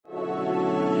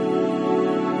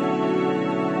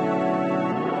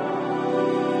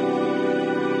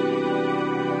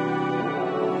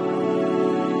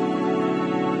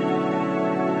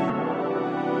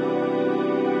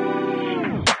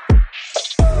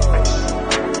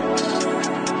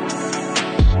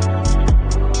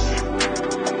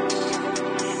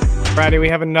Friday, we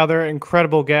have another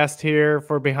incredible guest here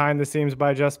for Behind the Scenes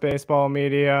by Just Baseball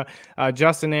Media.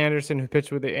 Justin Anderson, who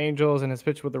pitched with the Angels and has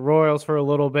pitched with the Royals for a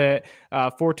little bit,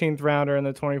 14th rounder in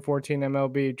the 2014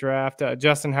 MLB draft.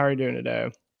 Justin, how are you doing today?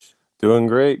 Doing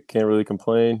great. Can't really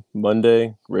complain.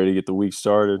 Monday, ready to get the week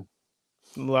started.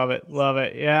 Love it. Love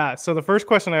it. Yeah. So the first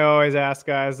question I always ask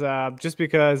guys, just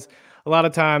because a lot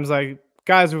of times, like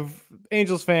guys who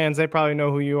Angels fans, they probably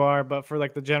know who you are, but for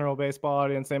like the general baseball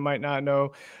audience, they might not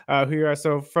know who you are.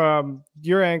 So from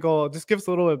your angle, just give us a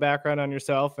little bit of background on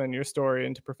yourself and your story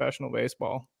into professional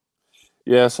baseball.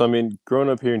 Yeah, so I mean, growing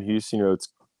up here in Houston, it's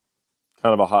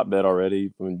kind of a hotbed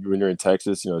already. When you're in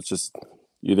Texas, it's just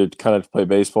you either kind of play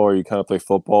baseball or you kind of play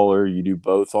football or you do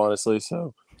both, honestly.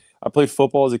 So I played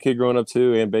football as a kid growing up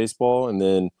too, and baseball. And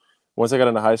then once I got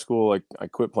into high school, like I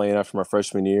quit playing after my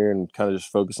freshman year and kind of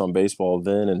just focused on baseball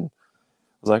then. And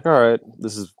I was like, all right,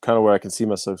 this is kind of where I can see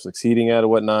myself succeeding at or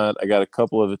whatnot. I got a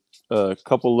couple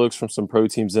looks from some pro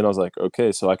teams. Then I was like,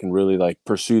 okay, so I can really like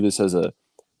pursue this as a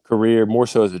career, more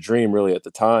so as a dream, really at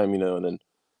the time, And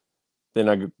then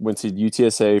I went to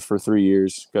UTSA for 3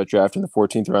 years. Got drafted in the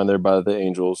 14th round there by the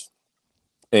Angels,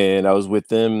 and I was with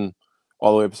them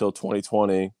all the way up until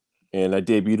 2020. And I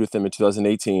debuted with them in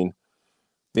 2018.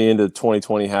 The end of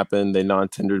 2020 happened. They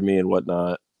non-tendered me and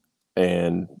whatnot.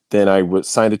 And then I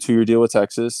signed a 2-year deal with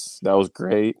Texas. That was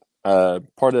great. Part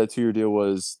of that 2-year deal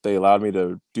was they allowed me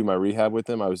to do my rehab with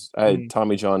them. I had Mhm.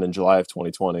 Tommy John in July of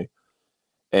 2020,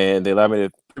 and they allowed me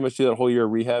to pretty much do that whole year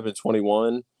of rehab in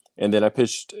 21. And then I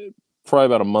pitched probably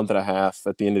about a month and a half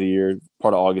at the end of the year,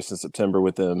 part of August and September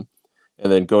with them. And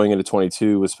then going into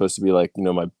 22 was supposed to be like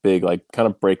my big like kind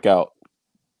of breakout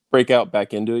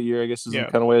back into a year, I guess is the Yeah.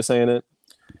 kind of way of saying it.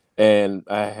 And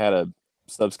I had a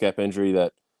subscap injury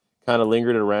that kind of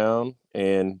lingered around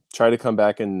and tried to come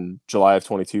back in July of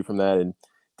 22 from that, and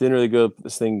didn't really go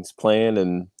as things planned,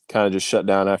 and kind of just shut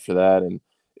down after that. And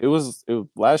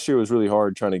last year was really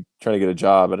hard trying to get a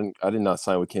job. I did not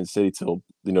sign with Kansas City till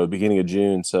the beginning of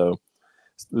June, so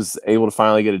was able to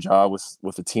finally get a job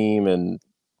with the team and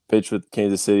pitch with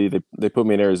Kansas City. They put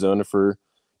me in Arizona for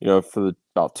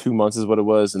about 2 months is what it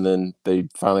was, and then they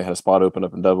finally had a spot open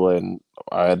up in Double A, and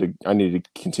I needed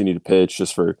to continue to pitch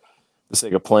just for the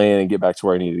sake of playing and get back to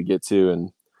where I needed to get to.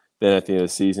 And then at the end of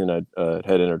the season, I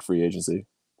had entered free agency.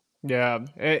 Yeah.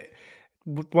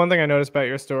 One thing I noticed about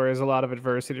your story is a lot of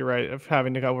adversity, right? Of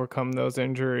having to overcome those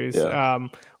injuries. Yeah.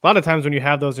 A lot of times when you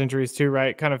have those injuries too,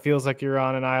 right? Kind of feels like you're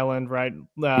on an island, right?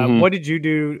 hmm What did you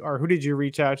do, or who did you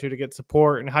reach out to get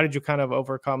support, and how did you kind of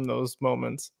overcome those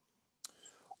moments?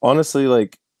 Honestly,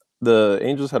 like the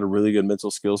Angels had a really good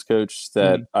mental skills coach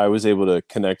that Mhm. I was able to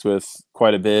connect with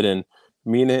quite a bit, and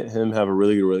me and him have a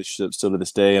really good relationship still to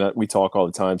this day, and we talk all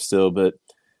the time still. But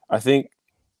I think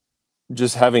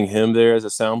just having him there as a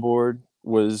soundboard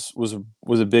was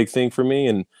a big thing for me,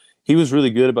 and he was really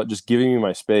good about just giving me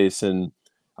my space. And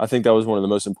I think that was one of the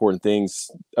most important things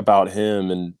about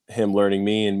him, and him learning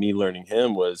me and me learning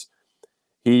him was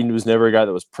he was never a guy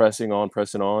that was pressing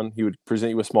on. He would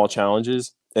present you with small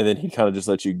challenges, and then he kind of just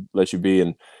let you be.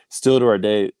 And still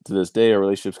to this day, our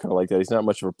relationship's kind of like that. He's not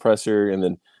much of a presser, and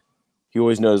then he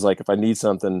always knows like if I need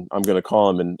something, I'm gonna call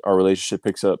him, and our relationship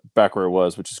picks up back where it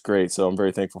was, which is great. So I'm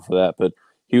very thankful for that. But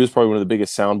he was probably one of the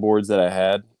biggest soundboards that I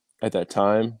had at that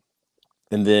time.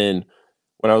 And then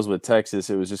when I was with Texas,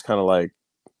 it was just kind of like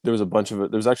there was a bunch of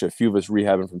it. There was actually a few of us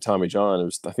rehabbing from Tommy John. It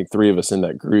was I think three of us in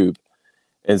that group,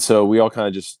 and so we all kind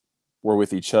of just were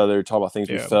with each other, talk about things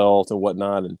we Yeah. felt and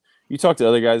whatnot. And you talk to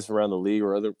other guys around the league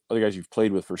or other guys you've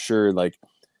played with for sure, like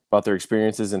about their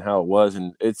experiences and how it was.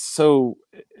 And it's so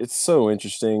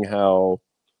interesting how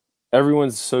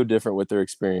everyone's so different with their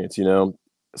experience.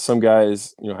 Some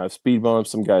guys have speed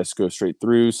bumps, some guys go straight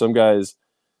through, some guys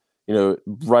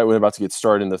right when they're about to get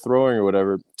started in the throwing or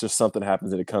whatever, just something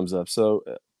happens and it comes up. So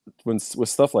when with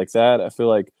stuff like that, I feel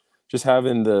like just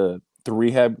having the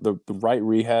right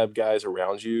rehab guys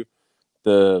around you,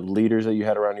 the leaders that you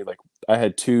had around you. Like I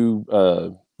had two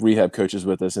rehab coaches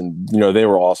with us, and they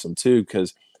were awesome too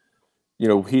because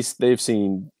they've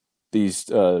seen these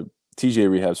TJ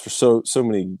rehabs for so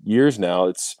many years now.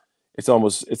 It's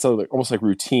almost like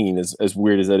routine, as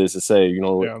weird as that is to say.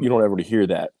 Yeah. You don't ever hear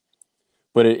that,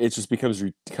 but it just becomes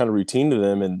kind of routine to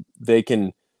them, and they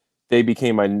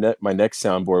became my next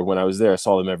soundboard when I was there. I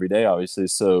saw them every day, obviously.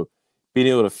 So being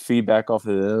able to feedback off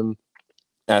of them,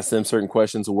 ask them certain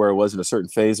questions of where I was in a certain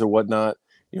phase or whatnot,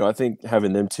 I think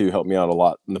having them two helped me out a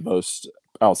lot in the most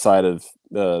outside of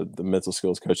the mental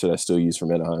skills coach that I still use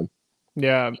from Anaheim.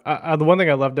 Yeah, the one thing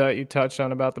I loved that you touched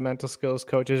on about the mental skills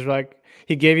coach is like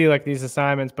he gave you like these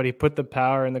assignments, but he put the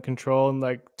power and the control and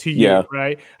like to you, Yeah.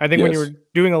 right? I think when you Yes. were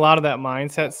doing a lot of that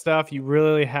mindset stuff, you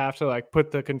really have to like put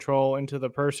the control into the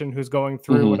person who's going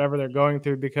through Hmm. whatever they're going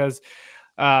through because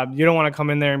you don't want to come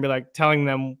in there and be like telling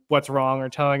them what's wrong or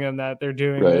telling them that they're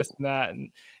doing Right. this and that,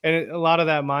 and a lot of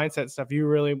that mindset stuff, you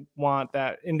really want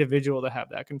that individual to have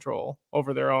that control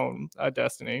over their own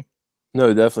destiny.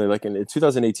 No, definitely. Like in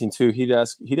 2018 too, he'd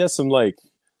ask some like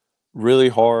really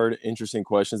hard, interesting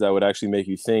questions that would actually make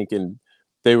you think, and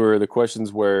they were the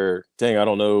questions where, dang, I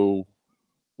don't know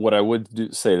what I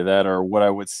would say to that or what I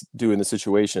would do in the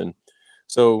situation.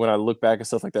 So when I look back at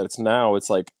stuff like that, it's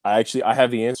like I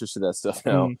have the answers to that stuff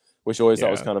now, Mm, which I always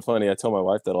thought was yeah. kind of funny. I tell my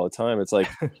wife that all the time. It's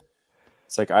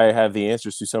like I have the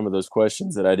answers to some of those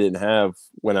questions that I didn't have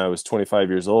when I was 25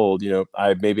 years old.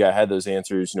 I had those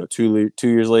answers, 2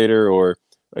 years later, or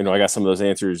I got some of those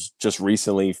answers just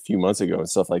recently, a few months ago, and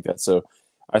stuff like that. So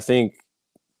I think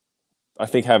I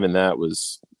think having that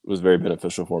was very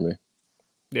beneficial for me.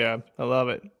 Yeah, I love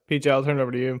it. PJ, I'll turn it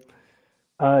over to you.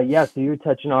 Yeah, so you were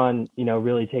touching on,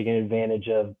 really taking advantage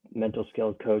of mental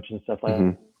skills coach and stuff like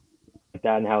Hmm.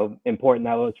 that and how important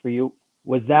that was for you.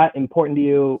 Was that important to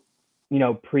you,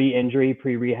 pre-injury,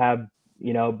 pre-rehab,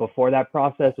 before that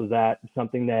process? Was that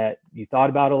something that you thought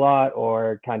about a lot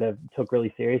or kind of took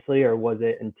really seriously, or was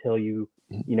it until you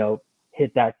know,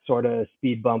 hit that sort of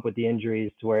speed bump with the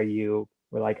injuries to where you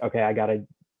were like, okay, I got to,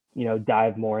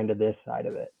 dive more into this side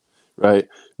of it? Right.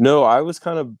 No, I was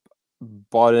kind of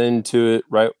bought into it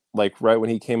right when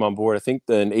he came on board. I think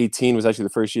then 18 was actually the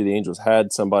first year the Angels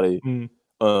had somebody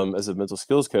Mm, as a mental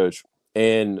skills coach,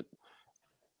 and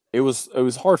it was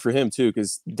hard for him too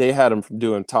because they had him from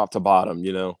doing top to bottom.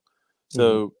 Hmm.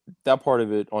 So that part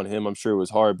of it on him, I'm sure,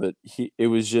 was hard, but it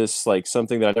was just like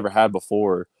something that I never had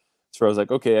before. So I was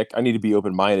like, okay, I need to be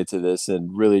open minded to this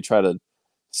and really try to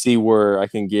see where I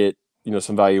can get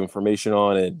some value information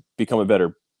on and become a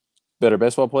better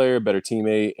baseball player, better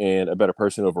teammate, and a better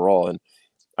person overall. And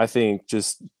I think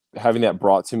just having that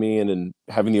brought to me and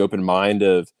having the open mind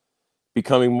of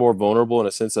becoming more vulnerable in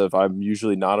a sense of I'm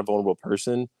usually not a vulnerable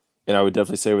person. And I would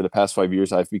definitely say over the past 5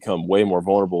 years, I've become way more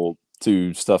vulnerable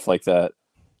to stuff like that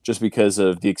just because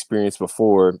of the experience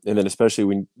before. And then especially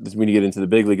when you get into the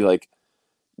big league, like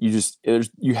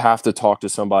you have to talk to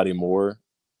somebody more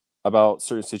about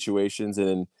certain situations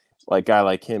and like guy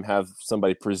like him have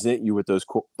somebody present you with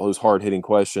those hard hitting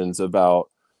questions about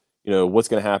what's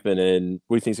going to happen and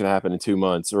what do you think is going to happen in 2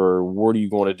 months or what are you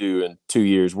going to do in 2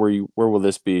 years, where will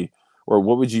this be, or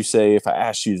what would you say if I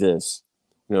asked you this,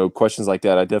 questions like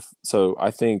that. So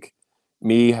I think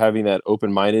me having that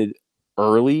open-minded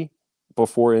early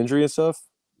before injury and stuff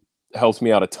helps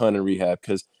me out a ton in rehab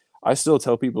because I still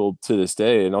tell people to this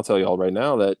day, and I'll tell y'all right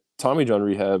now that Tommy John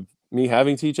rehab, me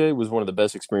having TJ was one of the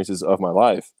best experiences of my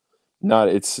life.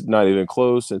 It's not even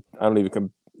close, and I don't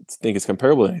even think it's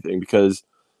comparable to anything because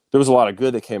there was a lot of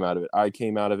good that came out of it. I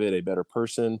came out of it a better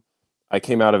person. I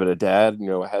came out of it a dad.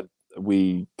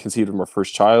 We conceived of our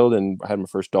first child, and I had my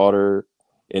first daughter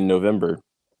in November.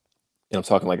 And I'm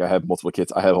talking like I have multiple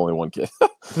kids. I have only one kid.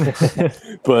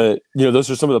 But those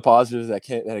are some of the positives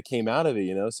that came out of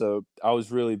it. So I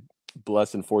was really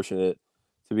blessed and fortunate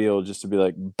to be able just to be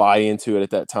like buy into it at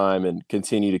that time and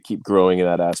continue to keep growing in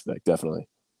that aspect. Definitely.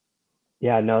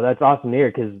 Yeah, no, that's awesome to hear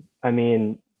because I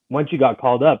mean, once you got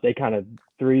called up, they kind of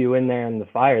threw you in there in the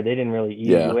fire. They didn't really ease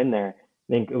Yeah. you in there.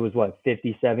 I think it was what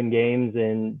 57 games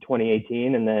in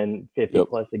 2018 and then 50 Yep.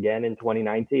 plus again in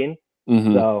 2019.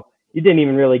 Hmm. So you didn't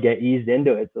even really get eased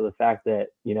into it. So the fact that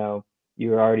you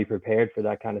were already prepared for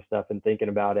that kind of stuff and thinking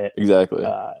about it, Exactly.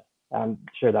 uh, I'm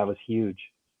sure that was huge.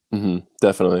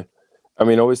 Definitely. I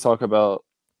mean, I always talk about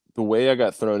the way I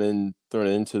got thrown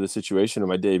into the situation of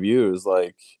my debut is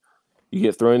like you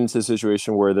get thrown into a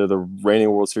situation where they're the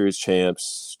reigning World Series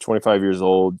champs, 25 years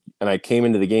old, and I came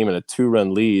into the game in a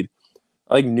 2-run lead.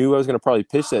 I like knew I was going to probably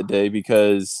pitch that day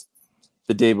because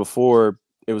the day before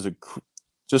it was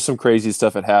just some crazy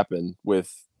stuff had happened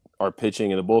with our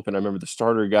pitching and the bullpen. I remember the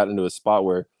starter got into a spot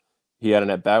where he had an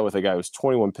at bat with a guy who was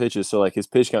 21 pitches, so like his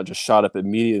pitch count just shot up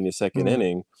immediately in the second mm,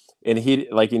 inning. And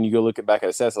and you go look back at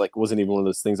the stats, like it wasn't even one of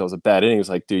those things that was a bad inning. It was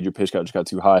like, dude, your pitch count just got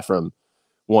too high from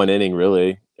one inning,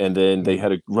 really. And then they mm, had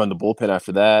to run the bullpen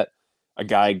after that. A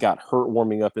guy got hurt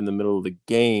warming up in the middle of the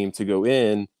game to go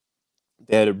in.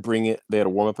 They had to bring it. They had to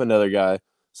warm up another guy.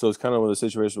 So it's kind of one of those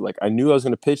situations where, like, I knew I was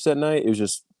going to pitch that night. It was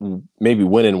just maybe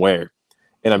when and where.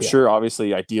 And I'm Yeah. sure,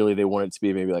 obviously, ideally, they want it to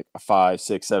be maybe like a 5,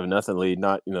 6, 7 nothing lead,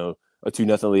 not a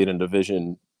 2-0 lead in a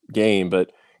division game.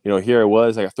 But here I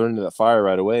was. I got thrown into that fire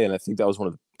right away, and I think that was one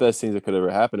of the best things that could ever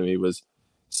happen to me was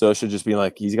So it should just be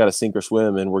like, he's got to sink or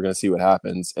swim, and we're going to see what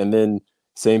happens. And then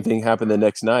same thing happened the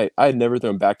next night. I had never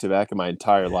thrown back to back in my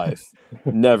entire life,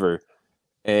 never.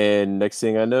 And next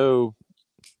thing I know,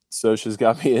 Sosha's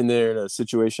got me in there in a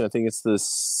situation. I think it's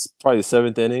probably the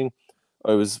seventh inning.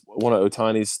 It was one of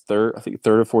Otani's third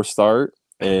or fourth start,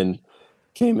 and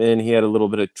came in. He had a little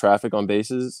bit of traffic on base,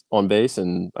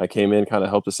 and I came in, kind of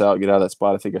helped us out, get out of that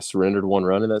spot. I think I surrendered 1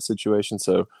 run in that situation.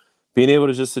 So being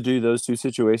able to do those 2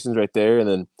 situations right there, and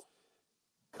then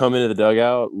come into the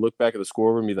dugout, look back at the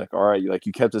scoreboard, and be like, all right, like,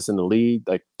 you kept us in the lead.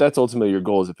 Like, that's ultimately your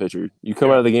goal as a pitcher. You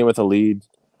come out of the game with a lead,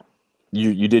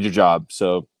 you did your job.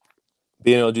 So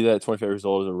being able to do that at 25 years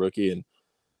old as a rookie and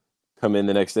come in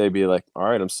the next day, be like, all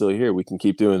right, I'm still here. We can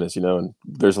keep doing this, and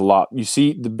there's a lot. You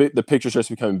see the picture starts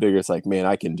becoming bigger. It's like, man,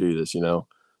 I can do this,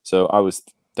 So I was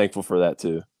thankful for that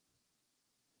too.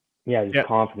 Yeah, just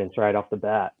confidence right off the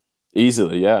bat.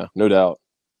 Easily, yeah, no doubt.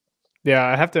 Yeah,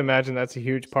 I have to imagine that's a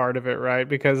huge part of it, right?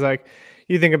 Because like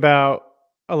you think about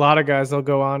a lot of guys, they'll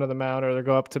go onto the mound or they'll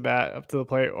go up to bat, up to the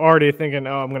plate, already thinking,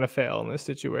 "Oh, I'm going to fail in this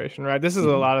situation." Right? This is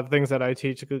a lot of things that I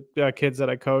teach kids that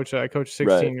I coach. I coach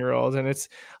 16-year-olds, and it's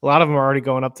a lot of them are already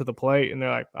going up to the plate, and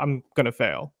they're like, "I'm going to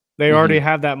fail." They already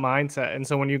have that mindset, and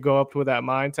so when you go up with that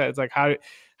mindset, it's like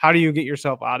how do you get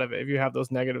yourself out of it if you have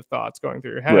those negative thoughts going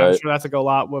through your head? I'm sure that's like a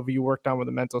lot what you worked on with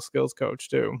a mental skills coach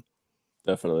too.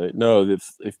 Definitely. No,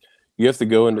 if you have to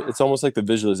go into, it's almost like the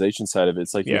visualization side of it.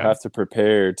 It's like you have to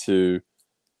prepare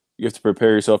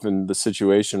yourself in the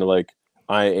situation of like,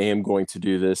 I am going to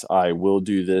do this. I will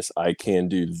do this. I can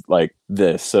do like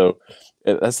this. So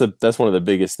that's one of the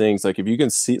biggest things. Like, if you can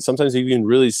see, sometimes you can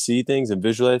really see things and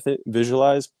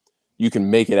visualize, you can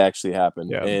make it actually happen.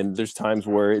 Yeah. And there's times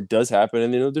where it does happen,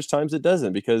 and there's times it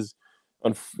doesn't, because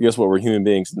guess what, we're human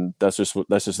beings, and that's just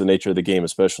the nature of the game,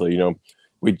 especially,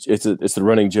 it's the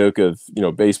running joke of,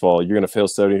 baseball. You're going to fail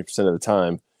 70% of the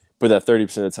time, but that 30%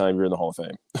 of the time you're in the Hall of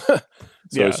Fame.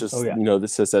 So it's just,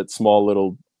 this is that small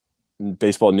little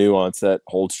baseball nuance that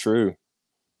holds true.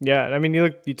 Yeah, I mean,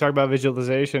 you talk about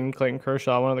visualization. Clayton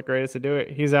Kershaw, one of the greatest to do it.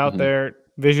 He's out there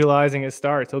visualizing his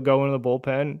starts. He'll go into the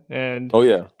bullpen, and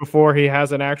before he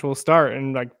has an actual start,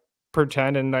 and like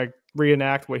pretend and like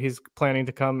reenact what he's planning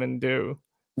to come and do.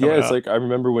 Yeah, it's like, I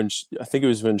remember when I think it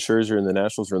was when Scherzer and the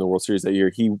Nationals were in the World Series that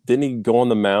year. He go on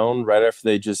the mound right after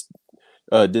they just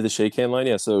did the shake hand line.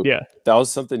 Yeah, so that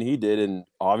was something he did, and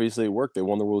obviously it worked. They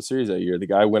won the World Series that year. The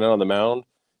guy went out on the mound.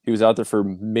 He was out there for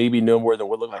maybe no more than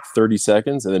what looked like 30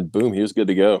 seconds, and then boom, he was good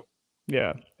to go.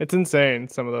 Yeah, it's insane,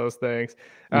 some of those things.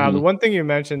 The one thing you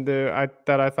mentioned that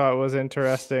I thought was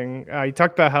interesting, you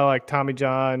talked about how like Tommy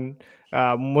John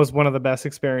was one of the best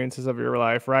experiences of your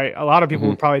life, right? A lot of people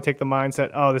would probably take the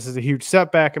mindset, "Oh, this is a huge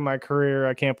setback in my career.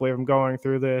 I can't believe I'm going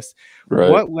through this." Right.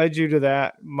 What led you to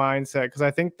that mindset? Because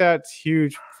I think that's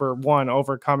huge for one,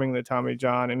 overcoming the Tommy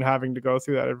John and having to go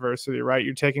through that adversity, right?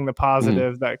 You're taking the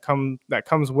positive that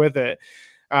comes with it.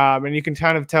 And you can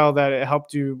kind of tell that it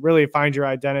helped you really find your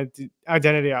identity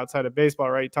outside of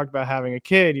baseball, right? You talked about having a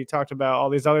kid. You talked about all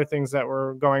these other things that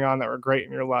were going on that were great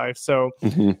in your life. So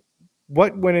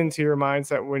what went into your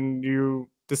mindset when you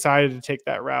decided to take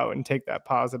that route and take that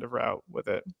positive route with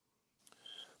it?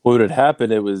 What had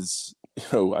happened, it was,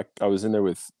 I was in there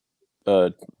with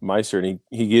Meister, and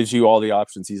he gives you all the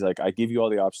options. He's like, I give you all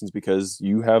the options because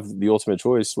you have the ultimate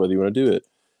choice whether you want to do it.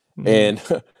 And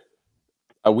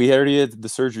we already had the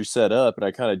surgery set up, and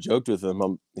I kind of joked with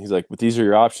him. He's like, "But these are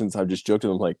your options." I've just joked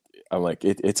with him, I'm like,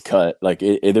 it's cut. Like,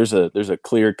 there's a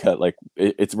clear cut. Like,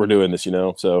 we're doing this,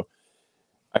 So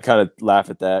I kind of laugh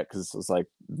at that because it's like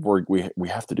we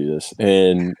have to do this,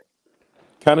 and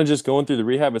kind of just going through the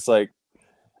rehab. It's like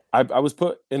I was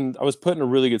put in a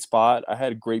really good spot. I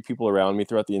had great people around me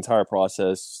throughout the entire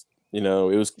process. It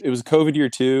was a COVID year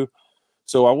too.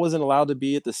 So I wasn't allowed to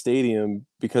be at the stadium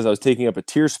because I was taking up a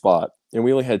tier spot, and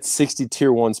we only had 60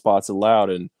 tier 1 spots allowed,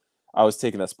 and I was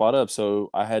taking that spot up. So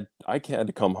I had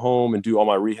to come home and do all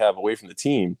my rehab away from the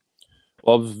team.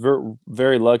 Well, I was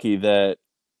very lucky that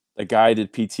a guy I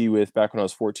did PT with back when I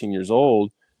was 14 years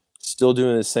old, still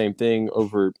doing the same thing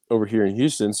over here in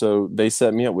Houston. So they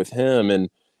set me up with him, and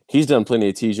he's done plenty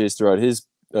of TJs throughout his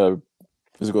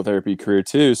physical therapy career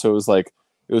too. So it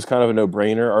was kind of a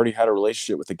no-brainer. I already had a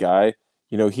relationship with the guy.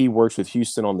 He works with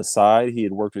Houston on the side. He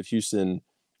had worked with Houston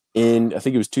in, I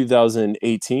think it was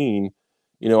 2018.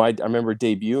 I remember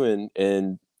debuting,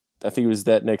 and I think it was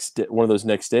one of those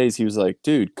next days. He was like,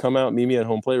 "Dude, come out, meet me at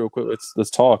home plate real quick. Let's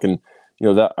talk." And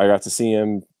that I got to see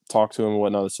him, talk to him, and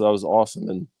whatnot. So that was awesome.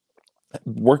 And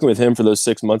working with him for those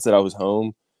 6 months that I was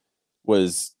home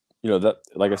was, that,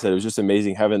 like I said, it was just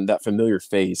amazing having that familiar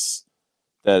face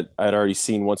that I'd already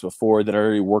seen once before, that I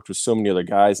already worked with so many other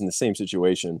guys in the same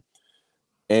situation.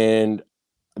 And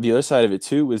the other side of it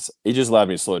too was it just allowed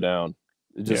me to slow down.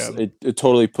 Yeah. It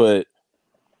totally put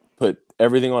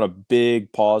everything on a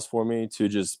big pause for me to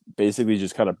just basically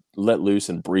just kind of let loose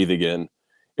and breathe again.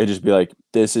 It just be like,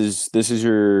 this is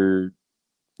your,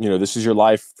 this is your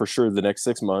life for sure. The next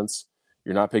 6 months,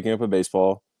 you're not picking up a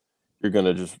baseball. You're going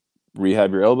to just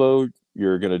rehab your elbow.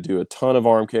 You're going to do a ton of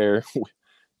arm care,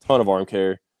 ton of arm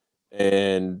care.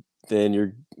 And then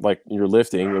you're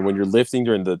lifting. And when you're lifting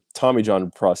during the Tommy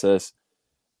John process,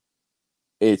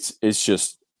 it's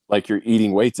just like you're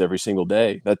eating weights every single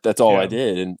day. That's all I Yeah.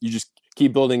 did. And you just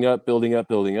keep building up, building up,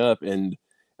 building up. And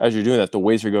as you're doing that, the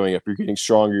weights are going up, you're getting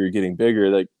stronger, you're getting bigger.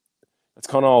 Like that's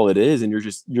kind of all it is. And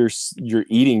you're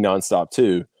eating nonstop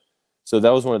too. So that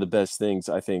was one of the best things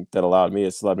I think that allowed me.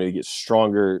 It's allowed me to get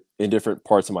stronger in different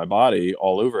parts of my body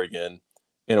all over again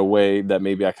in a way that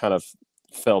maybe I kind of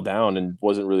fell down and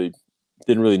didn't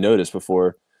really notice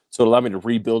before. So it allowed me to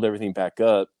rebuild everything back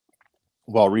up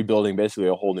while rebuilding basically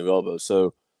a whole new elbow.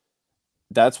 So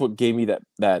that's what gave me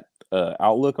that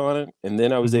outlook on it. And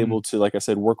then I was Mm-hmm. able to, like I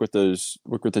said, work with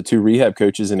the two rehab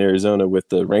coaches in Arizona with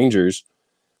the Rangers.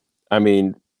 I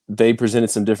mean, they presented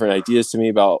some different ideas to me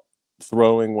about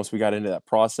throwing once we got into that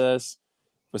process,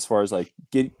 as far as like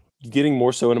getting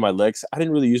more so into my legs. I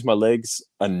didn't really use my legs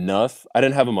enough. I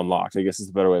didn't have them unlocked, I guess is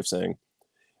the better way of saying.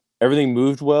 Everything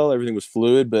moved well, everything was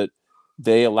fluid, but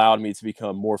they allowed me to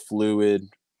become more fluid,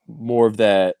 more of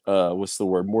that what's the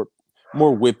word?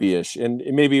 More whippy-ish. And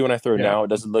maybe when I throw Yeah. now it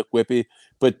doesn't look whippy,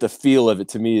 but the feel of it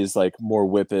to me is like more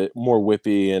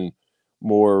whippy and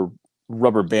more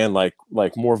rubber band like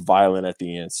more violent at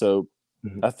the end. So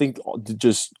Mhm. I think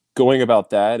just going about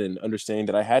that and understanding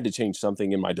that I had to change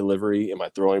something in my delivery, in my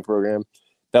throwing program,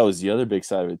 that was the other big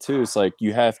side of it too. It's like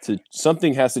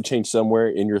something has to change somewhere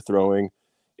in your throwing,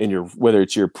 in your, whether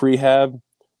it's your prehab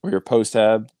or your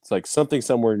post-hab. It's like something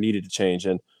somewhere needed to change.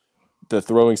 And the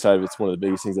throwing side of it's one of the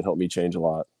biggest things that helped me change a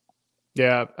lot.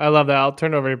 Yeah, I love that. I'll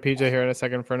turn over to PJ here in a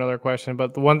second for another question.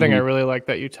 But the one thing I Mm-hmm. really like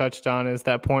that you touched on is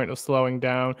that point of slowing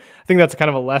down. I think that's kind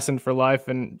of a lesson for life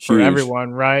and for Huge.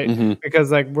 everyone, right? Mm-hmm. Because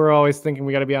like we're always thinking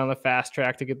we got to be on the fast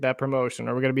track to get that promotion,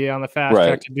 or we're going to be on the fast track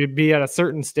Right. to be at a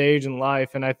certain stage in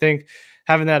life. And I think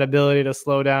having that ability to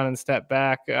slow down and step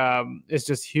back is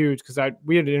just huge. Because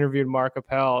we had interviewed Mark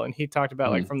Appel, and he talked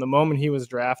about like Mm-hmm. from the moment he was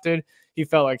drafted, he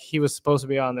felt like he was supposed to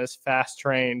be on this fast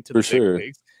train to For the big sure.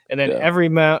 leagues. And then Yeah. every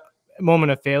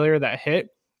moment of failure that hit,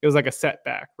 it was like a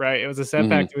setback, right? It was a Mm-hmm.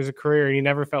 setback to his career, and he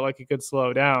never felt like he could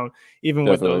slow down, even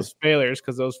with Definitely. those failures,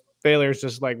 because those failures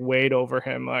just like weighed over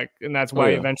him, like, and that's Oh why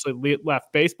he yeah. eventually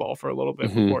left baseball for a little bit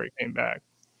Mm-hmm. before he came back.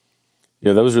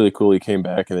 Yeah, that was really cool. He came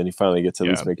back and then he finally gets to at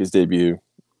Yeah, least make his debut.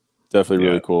 Definitely yeah,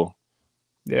 really cool.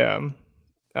 yeah.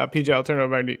 PJ, I'll turn it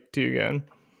over to you again.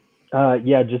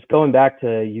 Yeah, just going back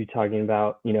to you talking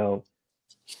about,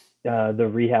 the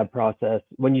rehab process.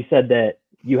 When you said that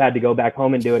you had to go back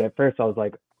home and do it at first, I was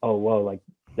like, oh, whoa, like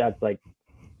that's like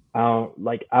I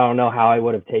don't know how I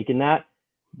would have taken that.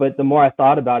 But the more I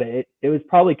thought about it, it was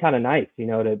probably kind of nice,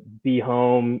 to be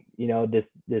home,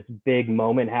 this big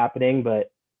moment happening,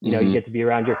 but you Mm-hmm. get to be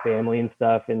around your family and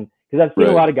stuff. And because I've seen a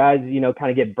Right. lot of guys, kind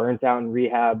of get burnt out in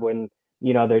rehab when,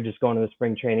 they're just going to the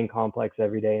spring training complex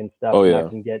every day and stuff. Oh And that yeah.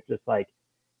 can get just like,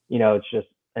 it's just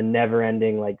a never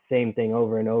ending, like same thing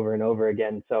over and over and over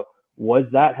again. So was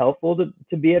that helpful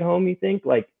to be at home, you think?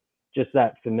 Like just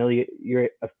that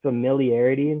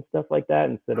familiarity and stuff like that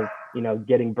instead of,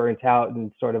 getting burnt out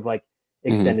and sort of like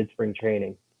Mm-hmm. extended spring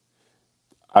training.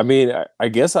 I mean, I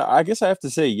guess I have to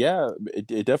say, yeah, it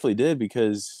definitely did,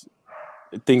 because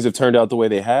things have turned out the way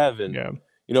they have. And Yeah,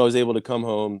 I was able to come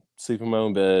home, sleep in my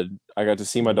own bed. I got to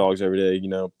see my Mhm. dogs every day.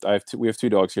 We have two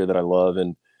dogs here that I love,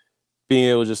 and being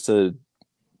able just to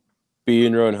be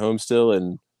in your own home still.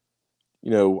 And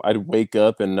I'd wake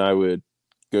up and I'd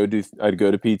go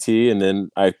to PT, and then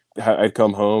I'd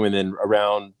come home, and then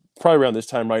probably around this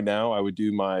time right now, I would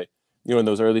do my, in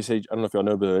those early stage, I don't know if y'all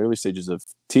know, but in the early stages of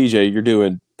TJ, you're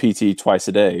doing PT twice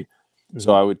a day.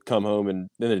 So Mhm. I would come home, and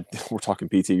then we're talking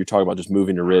PT, you're talking about just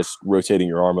moving your wrist, rotating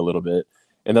your arm a little bit.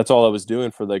 And that's all I was doing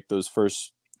for like those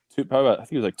first probably I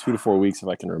think it was like 2 to 4 weeks if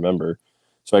I can remember.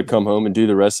 So I'd Mhm. come home and do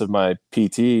the rest of my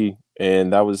PT,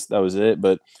 and that was it.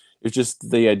 But it's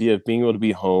just the idea of being able to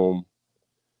be home,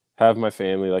 have my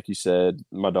family, like you said,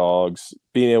 my dogs,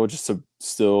 being able just to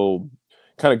still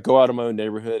kind of go out of my own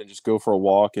neighborhood and just go for a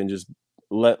walk and just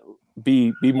let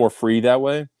be more free that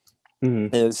way. Mhm.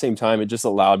 And at the same time, it just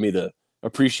allowed me to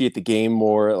appreciate the game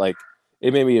more. Like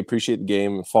it made me appreciate the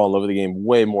game and fall in love with the game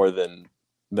way more than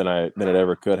it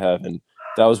ever could have. And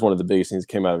that was one of the biggest things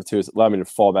that came out of it too. It allowed me to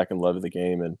fall back in love with the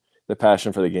game, and the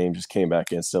passion for the game just came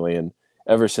back instantly. And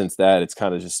ever since that, it's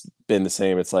kind of just been the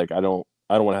same. It's like I don't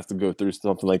want to have to go through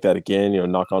something like that again.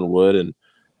 Knock on wood. And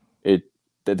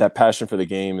that passion for the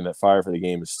game and that fire for the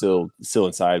game is still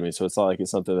inside me. So it's not like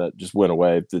it's something that just went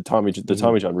away. The Tommy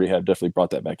John rehab definitely brought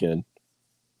that back in.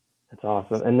 That's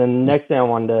awesome. And then the next thing I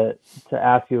wanted to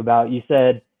ask you about, you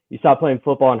said you stopped playing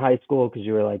football in high school because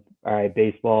you were like, all right,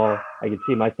 baseball, I could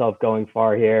see myself going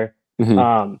far here.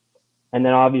 Mm-hmm. And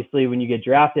then obviously when you get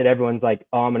drafted, everyone's like,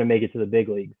 oh, I'm going to make it to the big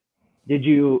leagues. Did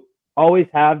you always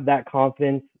have that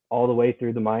confidence all the way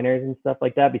through the minors and stuff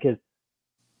like that? Because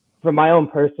from my own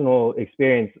personal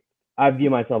experience, I view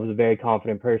myself as a very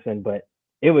confident person, but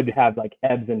it would have like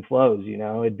ebbs and flows,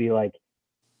 it'd be like,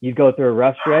 you'd go through a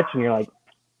rough stretch and you're like,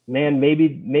 man,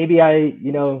 maybe I,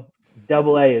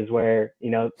 double A is where,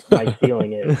 my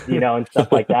ceiling is, and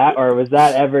stuff like that. Or was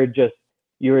that ever just,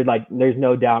 you were like, there's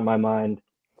no doubt in my mind.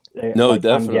 No, like,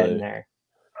 definitely. I'm getting there.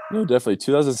 No, definitely.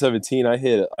 2017, I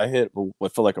hit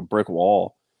what felt like a brick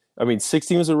wall. I mean,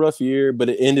 16 was a rough year, but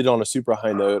it ended on a super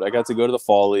high note. I got to go to the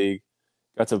fall league,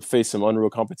 got to face some unreal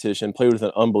competition, played with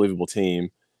an unbelievable team,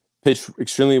 pitched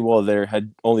extremely well there,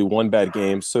 had only one bad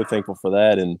game. So thankful for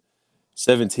that. And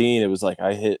 17, it was like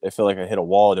I felt like I hit a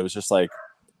wall. And it was just like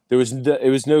it was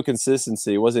no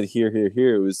consistency. It wasn't here.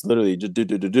 It was literally just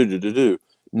do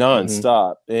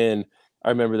nonstop. And I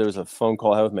remember there was a phone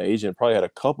call I had with my agent. Probably had a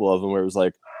couple of them where it was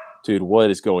like, dude, what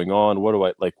is going on? What do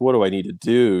I need to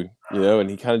do? And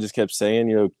he kind of just kept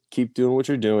saying, keep doing what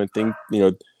you're doing.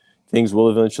 Things will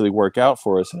eventually work out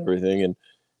for us and everything. And,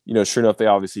 sure enough, they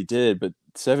obviously did. But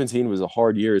 17 was a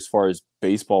hard year as far as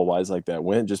baseball wise like that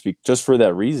went, just for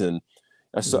that reason.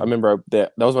 I remember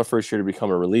that was my first year to become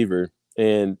a reliever,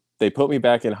 and they put me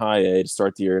back in high A to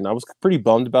start the year. And I was pretty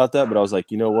bummed about that, but I was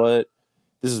like, you know what?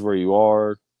 This is where you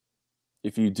are. I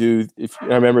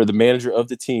remember the manager of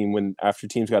the team, when after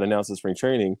teams got announced in spring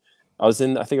training, I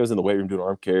think I was in the weight room doing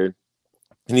arm care,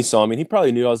 and he saw me, and he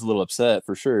probably knew I was a little upset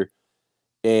for sure.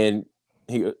 And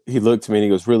he looked to me and he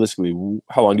goes, realistically,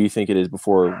 how long do you think it is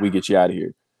before we get you out of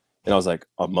here? And I was like,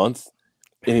 a month?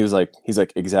 And he's like,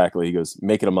 exactly. He goes,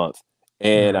 make it a month.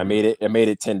 And I made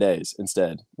it 10 days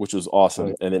instead, which was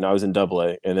awesome. And then I was in Double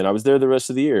A, and then I was there the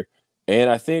rest of the year. And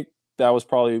I think that was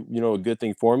probably, a good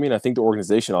thing for me. And I think the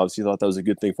organization obviously thought that was a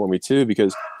good thing for me too,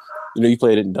 because, you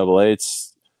played it in Double A.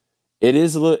 It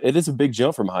is a big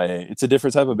jump from high A. It's a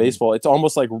different type of baseball. It's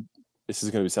almost like, this is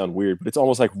going to sound weird, but it's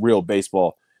almost like real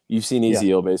baseball. You've seen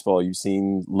EZO baseball, you've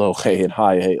seen low A and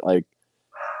high A. Like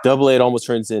Double A, it almost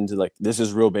turns into like, this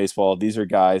is real baseball. These are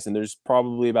guys, and there's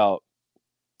probably about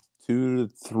 2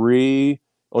 to 3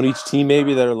 on each team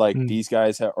maybe that are like, these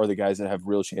guys are the guys that have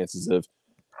real chances of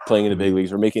playing in the big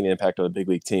leagues or making an impact on a big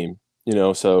league team.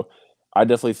 So I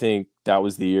definitely think that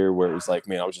was the year where it was like,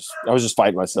 man, I was just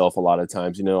fighting myself a lot of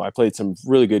times. I played some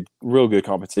real good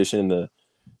competition in the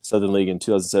Southern League in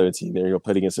 2017. There,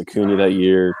 played against Acuna that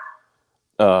year.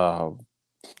 One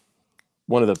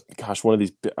of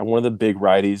the big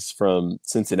righties from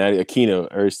Cincinnati,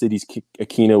 Aristides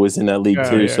Aquino was in that league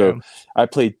too. Yeah. So I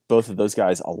played both of those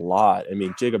guys a lot. I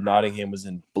mean, Jacob Nottingham was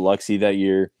in Biloxi that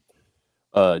year.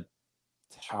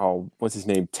 What's his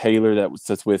name? Taylor,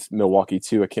 that's with Milwaukee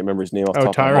too. I can't remember his name off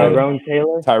the top of my head.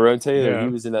 Tyrone Taylor. Yeah. He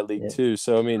was in that league too.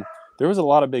 So I mean, there was a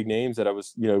lot of big names that I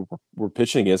was, were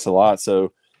pitching against a lot.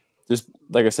 So just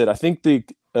like I said, I think the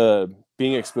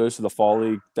being exposed to the fall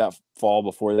league that fall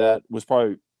before that was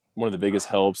probably one of the biggest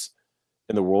helps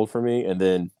in the world for me. And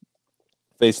then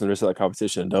facing the rest of that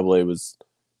competition in Double A was,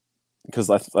 because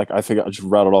I think I just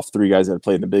rattled off 3 guys that had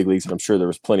played in the big leagues, and I'm sure there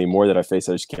was plenty more that I faced.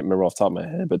 I just can't remember off the top of my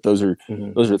head, but those are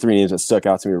 3 names that stuck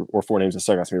out to me, or 4 names that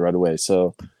stuck out to me right away.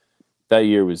 So that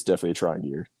year was definitely a trying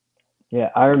year. Yeah,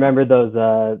 I remember those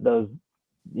the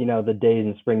days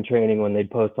in spring training when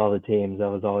they'd post all the teams. That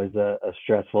was always a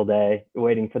stressful day,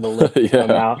 waiting for the list to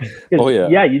come out.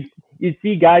 You'd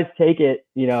see guys take it,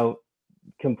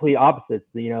 complete opposites.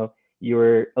 You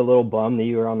were a little bummed that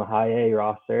you were on the high A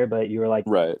roster, but you were like,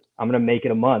 right, I'm going to make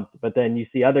it a month. But then you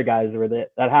see other guys where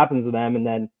that happens to them, and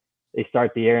then they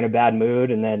start the year in a bad mood,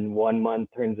 and then 1 month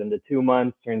turns into 2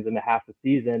 months, turns into half a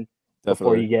season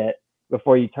before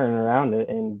you turn around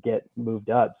and get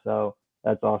moved up. So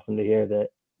that's awesome to hear that,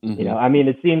 I mean,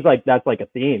 it seems like that's like a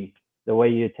theme, the way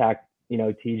you attack,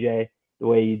 TJ, the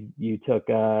way you took,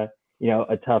 a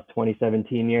tough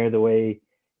 2017 year, the way,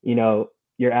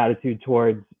 your attitude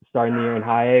towards starting the year in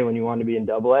high A when you wanted to be in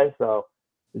Double A. So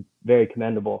it's very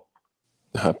commendable.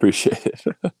 I appreciate it.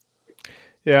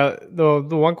 Yeah, the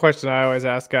one question I always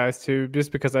ask guys too,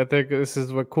 just because I think this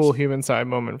is a cool human side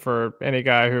moment for any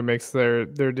guy who makes their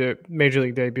major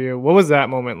league debut. What was that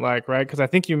moment like, right? Because I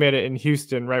think you made it in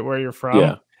Houston, right where you're from,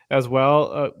 Yeah. as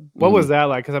well. What hmm was that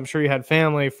like? Because I'm sure you had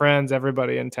family, friends,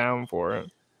 everybody in town for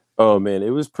it. Oh man,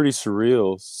 it was pretty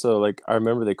surreal. So like I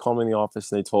remember they called me in the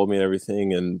office and they told me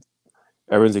everything, and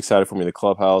everyone's excited for me in the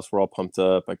clubhouse. We're all pumped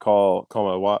up. I call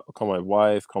my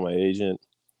wife, call my agent,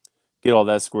 get all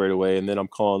that squared away, and then I'm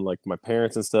calling like my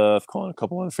parents and stuff, calling a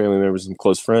couple other family members and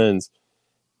close friends,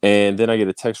 and then I get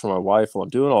a text from my wife while I'm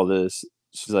doing all this.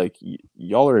 She's like,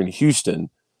 "Y'all are in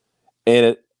Houston," and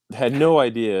it had no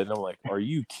idea, and I'm like, "Are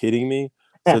you kidding me?"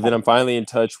 So then I'm finally in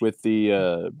touch with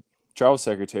the travel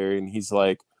secretary, and he's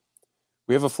like,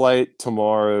 "We have a flight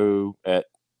tomorrow at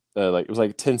like it was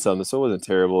like 10 something, so it wasn't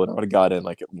terrible, and I would have got in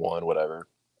like at 1, whatever."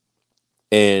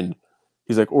 And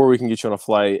he's like, "Or we can get you on a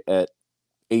flight at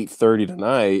 8:30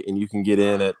 tonight, and you can get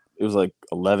in at," it was like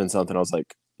 11 something. I was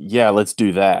like, "Yeah, let's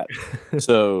do that."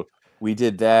 So we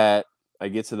did that. I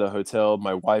get to the hotel.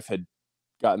 My wife had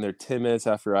gotten there 10 minutes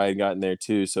after I had gotten there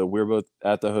too. So we were both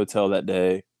at the hotel that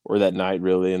day, or that night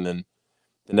really. And then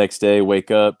the next day,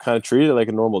 wake up, kind of treated it like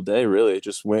a normal day, really.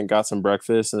 Just went, got some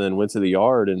breakfast, and then went to the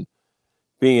yard. And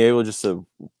being able just to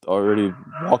already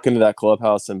walk into that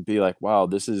clubhouse and be like, wow,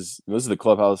 this is the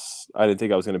clubhouse I didn't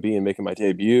think I was going to be in, making my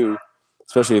debut,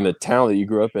 especially in the town that you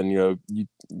grew up in. You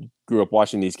grew up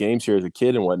watching these games here as a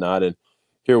kid and whatnot, and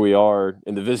here we are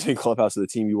in the visiting clubhouse of the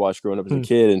team you watched growing up as a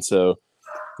kid. And so,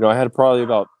 I had probably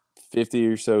about 50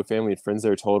 or so family and friends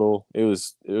there total. It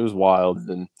was wild.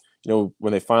 And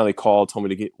when they finally called, told me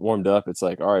to get warmed up, it's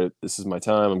like, all right, this is my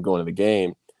time. I'm going to the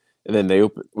game. And then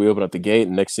we open up the gate,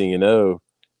 and next thing you know,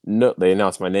 no, they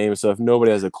announced my name and stuff.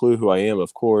 Nobody has a clue who I am.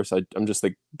 Of course, I'm just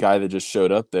the guy that just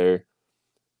showed up there,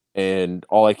 and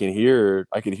all I could hear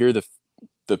the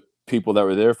people that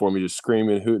were there for me just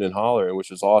screaming, hooting, and hollering, which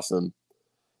was awesome.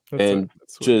 And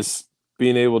That's sweet. just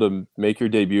being able to make your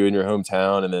debut in your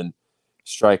hometown and then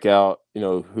strike out,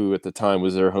 who at the time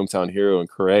was their hometown hero in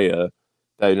Correa,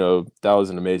 that was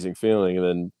an amazing feeling. And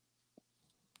then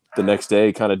the next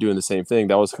day, kind of doing the same thing.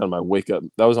 That was kind of my wake up.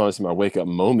 That was honestly my wake up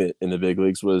moment in the big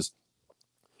leagues, was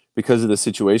because of the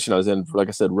situation I was in. Like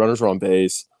I said, runners were on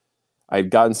base. I'd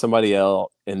gotten somebody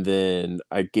out, and then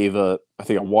I gave up. I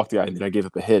think I walked the guy, and then I gave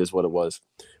up a hit, is what it was.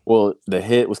 Well, the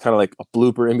hit was kind of like a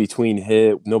blooper in between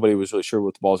hit. Nobody was really sure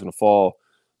what the ball was going to fall.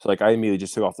 So, like, I immediately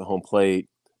just took off the home plate.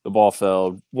 The ball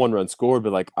fell, 1 run scored,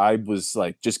 but like I was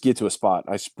like, just get to a spot.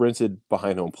 I sprinted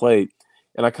behind home plate,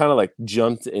 and I kind of like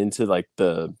jumped into like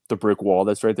the brick wall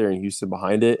that's right there in Houston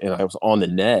behind it, and I was on the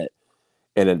net,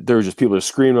 and there were just people just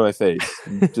screaming in my face,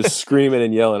 just screaming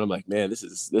and yelling. I'm like, man, this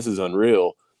is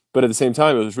unreal. But at the same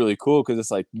time, it was really cool because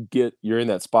it's like you're in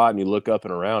that spot and you look up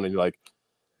and around, and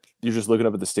you're just looking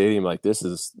up at the stadium like, this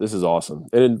is awesome.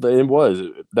 And it was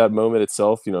that moment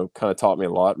itself, kind of taught me a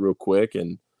lot real quick.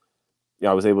 And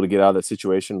I was able to get out of that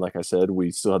situation. Like I said, we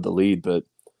still had the lead, but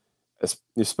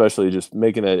especially just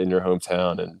making it in your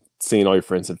hometown and seeing all your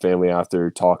friends and family after,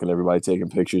 talking to everybody, taking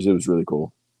pictures, it was really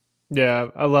cool. Yeah,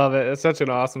 I love it. It's such an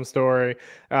awesome story.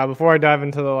 Before I dive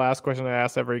into the last question I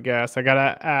ask every guest, I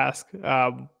gotta ask,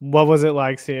 what was it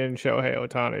like seeing Shohei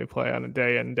Ohtani play on a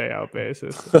day in, day out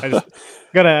basis? I just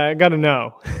gotta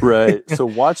know. Right. So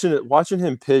watching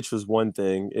him pitch was one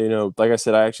thing. Like I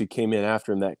said, I actually came in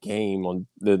after him that game on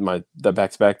the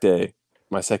back to back day,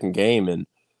 my second game, and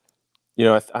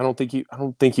I don't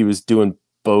think he was doing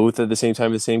both at the same time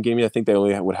in the same game. I think they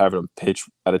only would have him pitch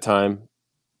at a time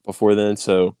before then.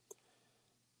 So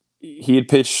he had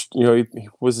pitched, he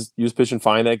was pitching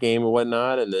fine that game and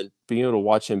whatnot, and then being able to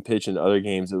watch him pitch in other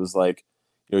games, it was like,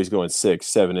 he's going 6,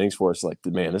 7 innings for us. Like,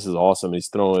 man, this is awesome. He's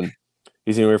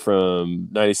anywhere from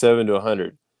 97 to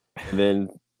 100, and then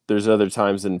there's other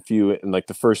times in like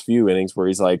the first few innings where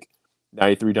he's like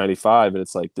 93, 95, and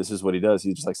it's like, this is what he does.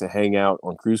 He just likes to hang out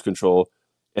on cruise control,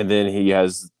 and then he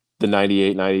has the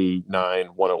 98, 99,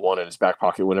 101 in his back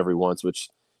pocket whenever he wants, which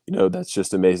that's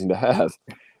just amazing to have.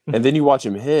 And then you watch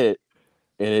him hit,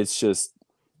 and it's just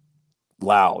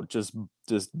loud, just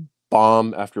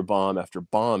bomb after bomb after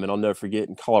bomb. And I'll never forget,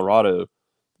 in Colorado,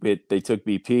 they took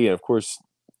BP, and of course,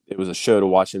 it was a show to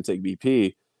watch him take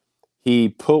BP. He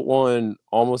put one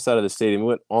almost out of the stadium,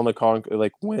 went onto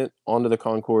the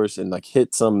concourse and like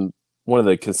hit one of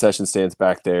the concession stands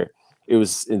back there. It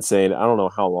was insane. I don't know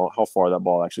how far that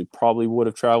ball actually probably would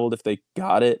have traveled if they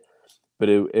got it, but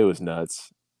it was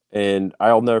nuts. And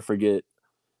I'll never forget.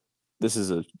 This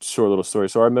is a short little story.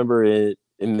 So I remember in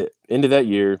the end of that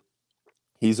year,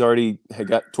 he's already had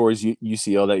got towards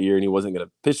UCL that year, and he wasn't going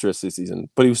to pitch the rest of the season,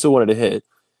 but he still wanted to hit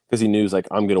because he knew, like,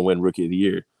 I'm going to win Rookie of the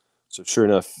Year. So sure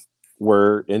enough,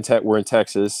 we're in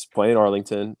Texas playing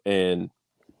Arlington, and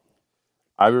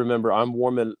I remember I'm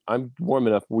warming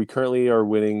up. We currently are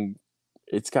winning.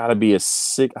 It's got to be a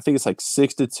six. I think it's like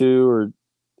 6-2 or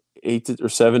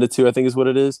 7-2. I think is what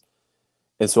it is.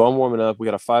 And so I'm warming up. We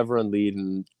got a 5-run lead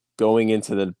and going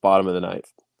into the bottom of the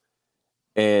ninth.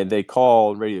 And they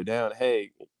call radio down,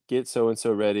 hey, get so and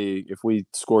so ready. If we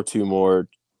score 2 more,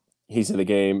 he's in the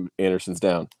game. Anderson's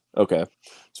down. Okay.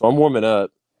 So I'm warming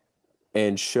up,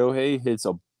 and Shohei hits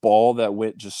a ball that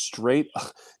went just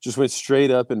went straight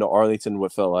up into Arlington,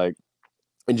 what felt like,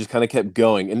 and just kind of kept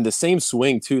going. And the same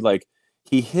swing too, like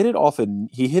he hit it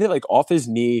like off his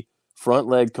knee, front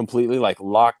leg completely like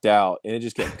locked out, and it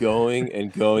just kept going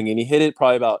and going. And he hit it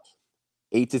probably about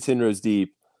 8 to 10 rows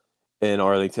deep in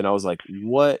Arlington. I was like,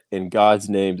 what in God's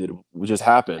name did just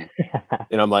happen?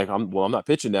 And I'm like, I'm not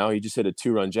pitching now. He just hit a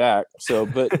 2-run jack. So,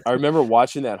 but I remember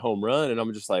watching that home run, and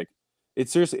I'm just like,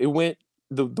 it went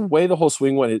the way the whole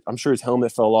swing went. I'm sure his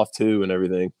helmet fell off too and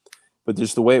everything, but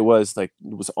just the way it was, like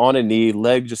it was on a knee,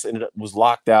 leg just was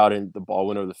locked out, and the ball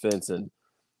went over the fence. And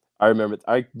I remember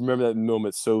that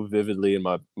moment so vividly in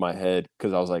my head,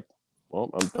 because I was like,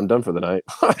 well, I'm done for the night.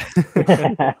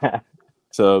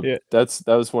 So Yeah. that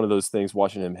was one of those things.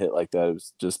 Watching him hit like that, it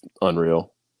was just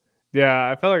unreal. Yeah,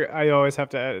 I feel like I always have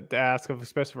to ask,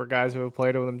 especially for guys who have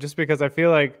played with him, just because I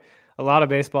feel like a lot of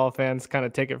baseball fans kind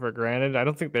of take it for granted. I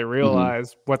don't think they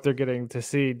realize what they're getting to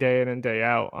see day in and day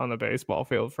out on the baseball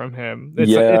field from him.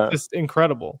 It's just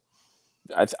incredible.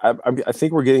 I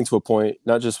think we're getting to a point,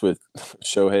 not just with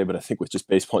Shohei, but I think with just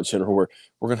baseball in general, where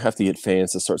we're gonna have to get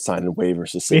fans to start signing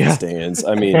waivers to sit in the stands.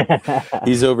 I mean,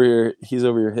 he's over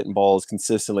here hitting balls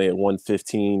consistently at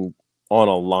 115 on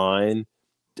a line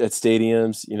at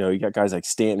stadiums. You know, you got guys like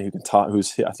Stanton who can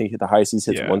I think hit the highest he's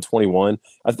hit 121.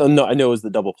 I know it was the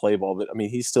double play ball, but I mean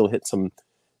he's still hit some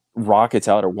rockets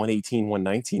out at 118,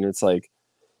 119. It's like,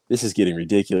 this is getting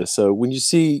ridiculous. So when you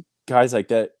see guys like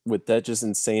that with that just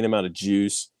insane amount of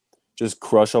juice just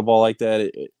crush a ball like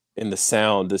that, and the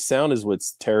sound is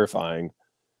what's terrifying.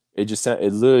 It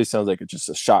literally sounds like just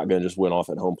a shotgun just went off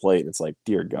at home plate, and it's like,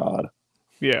 dear God.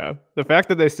 Yeah, the fact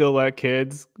that they still let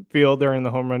kids field during the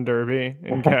home run derby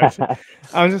and catch,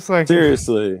 I'm just like,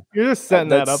 seriously, you're just setting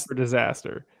that up for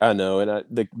disaster. I know, and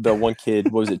the one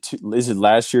kid, what was it? Is it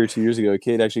last year or 2 years ago? A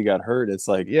kid actually got hurt. It's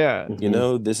like, you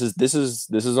know, this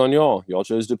is on y'all. Y'all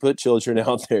chose to put children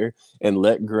out there and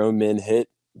let grown men hit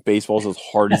baseballs as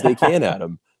hard as they can at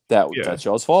them. That's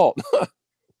y'all's fault.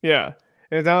 Yeah,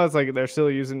 and now it's like they're still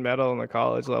using metal on the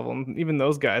college level, and even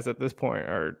those guys at this point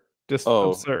are just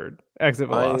absurd exit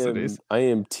velocities. I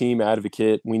am team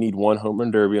advocate. We need 1 home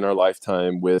run derby in our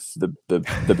lifetime with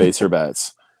the baser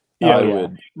bats. I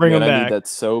would bring them back. I need that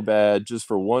so bad, just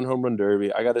for 1 home run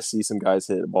derby. I got to see some guys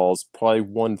hit balls.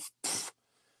 Probably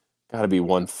got to be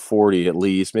 140 at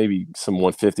least, maybe some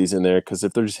 150s in there. Because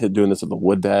if they're just doing this with a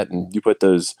wood bat, and you put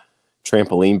those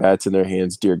trampoline bats in their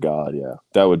hands, dear God, yeah,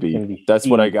 that would be. That's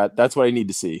what I got. That's what I need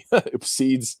to see.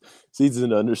 Seeds is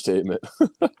an understatement.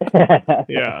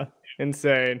 Yeah.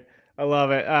 Insane. I love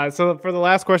it. So for the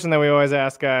last question that we always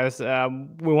ask guys,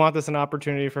 we want this an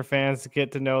opportunity for fans to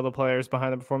get to know the players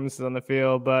behind the performances on the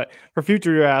field, but for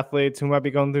future athletes who might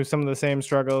be going through some of the same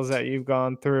struggles that you've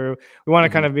gone through, we want to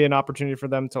kind of be an opportunity for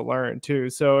them to learn too.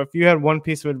 So if you had one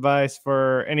piece of advice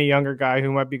for any younger guy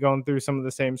who might be going through some of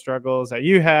the same struggles that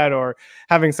you had, or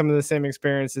having some of the same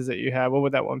experiences that you had, what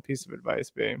would that one piece of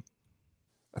advice be?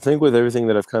 I think with everything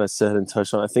that I've kind of said and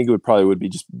touched on, I think it would be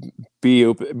just be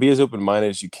as open-minded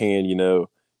as you can. You know,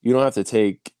 you don't have to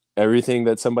take everything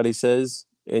that somebody says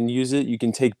and use it. You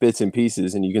can take bits and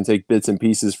pieces, and you can take bits and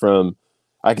pieces from,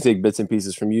 I can take bits and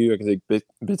pieces from you. I can take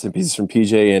bits and pieces from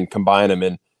PJ and combine them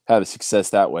and have a success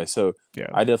that way. So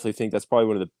I definitely think that's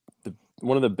probably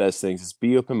one of the best things is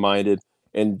be open-minded,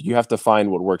 and you have to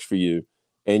find what works for you.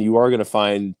 And you are going to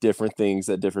find different things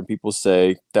that different people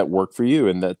say that work for you.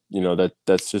 And that, you know,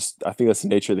 that's just, I think that's the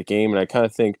nature of the game. And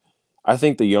I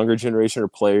think the younger generation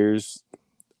of players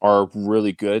are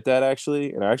really good at that,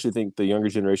 actually. And I actually think the younger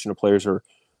generation of players are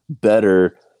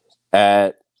better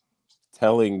at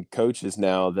telling coaches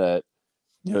now that,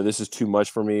 you know, this is too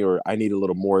much for me, or I need a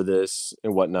little more of this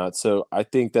and whatnot. So I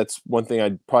think that's one thing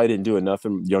I probably didn't do enough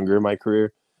younger in my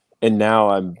career. And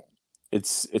now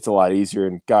it's a lot easier,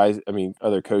 and guys, I mean,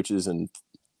 other coaches and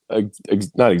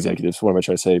not executives, what am I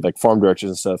trying to say? Like farm directors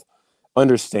and stuff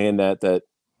understand that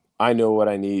I know what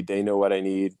I need. They know what I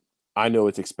need. I know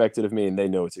what's expected of me, and they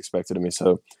know what's expected of me.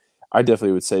 So I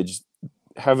definitely would say just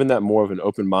having that more of an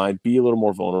open mind, be a little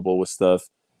more vulnerable with stuff,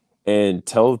 and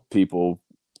tell people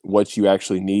what you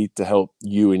actually need to help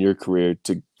you in your career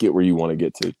to get where you want to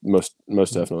get to. Most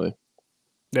definitely.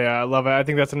 Yeah, I love it. I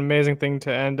think that's an amazing thing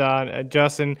to end on.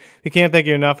 Justin, we can't thank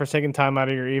you enough for taking time out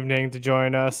of your evening to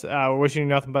join us. We're wishing you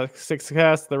nothing but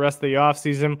success the rest of the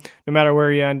offseason, no matter where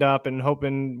you end up, and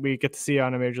hoping we get to see you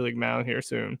on a major league mound here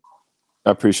soon.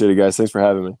 I appreciate it, guys. Thanks for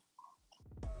having me.